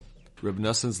Reb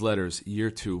Noson's Letters, Year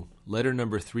 2, Letter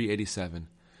number 387.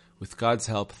 With God's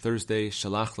help, Thursday,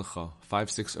 Shalach Lecha,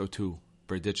 5602,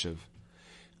 Berditchev.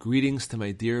 Greetings to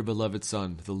my dear beloved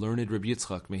son, the learned Reb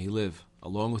Yitzchak, may he live,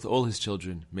 along with all his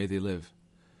children, may they live.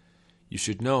 You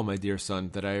should know, my dear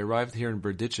son, that I arrived here in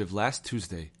Berditchev last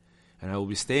Tuesday, and I will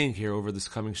be staying here over this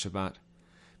coming Shabbat.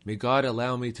 May God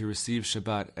allow me to receive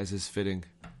Shabbat as is fitting.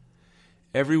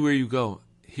 Everywhere you go,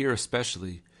 here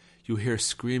especially, you hear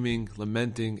screaming,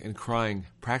 lamenting, and crying,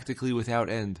 practically without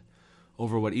end,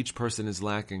 over what each person is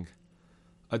lacking.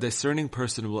 A discerning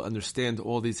person will understand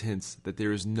all these hints, that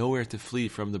there is nowhere to flee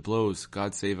from the blows,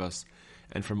 God save us,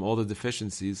 and from all the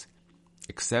deficiencies,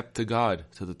 except to God,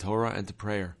 to the Torah, and to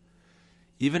prayer.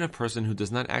 Even a person who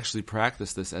does not actually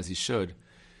practice this as he should,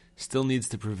 still needs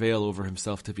to prevail over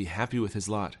himself to be happy with his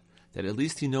lot, that at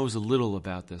least he knows a little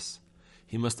about this.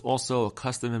 He must also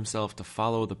accustom himself to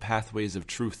follow the pathways of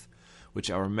truth, which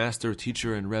our master,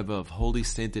 teacher, and Rebbe of holy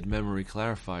sainted memory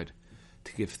clarified,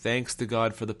 to give thanks to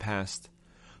God for the past,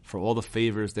 for all the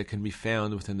favors that can be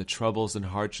found within the troubles and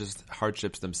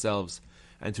hardships themselves,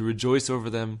 and to rejoice over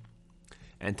them,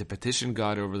 and to petition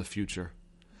God over the future.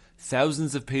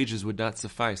 Thousands of pages would not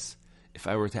suffice if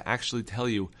I were to actually tell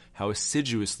you how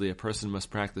assiduously a person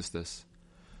must practice this.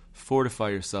 Fortify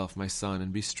yourself, my son,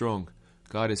 and be strong.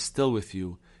 God is still with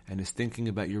you, and is thinking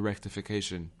about your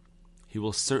rectification. He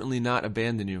will certainly not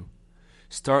abandon you.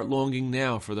 Start longing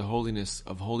now for the holiness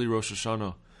of Holy Rosh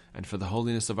Hashanah, and for the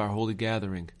holiness of our holy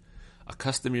gathering.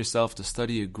 Accustom yourself to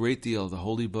study a great deal of the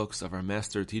holy books of our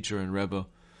master, teacher, and Rebbe,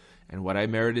 and what I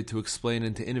merited to explain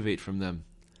and to innovate from them.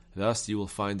 Thus you will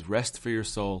find rest for your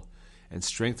soul, and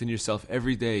strengthen yourself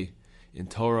every day in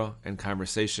Torah and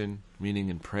conversation, meaning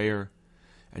in prayer,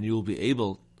 and you will be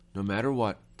able, no matter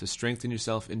what, to strengthen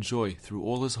yourself in joy through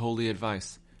all his holy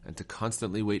advice, and to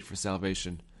constantly wait for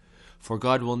salvation. For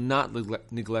God will not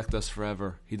neglect us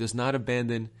forever. He does not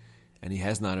abandon, and he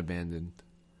has not abandoned.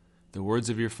 The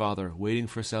words of your father, waiting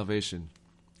for salvation,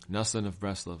 Noson of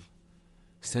Breslov.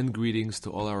 Send greetings to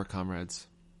all our comrades.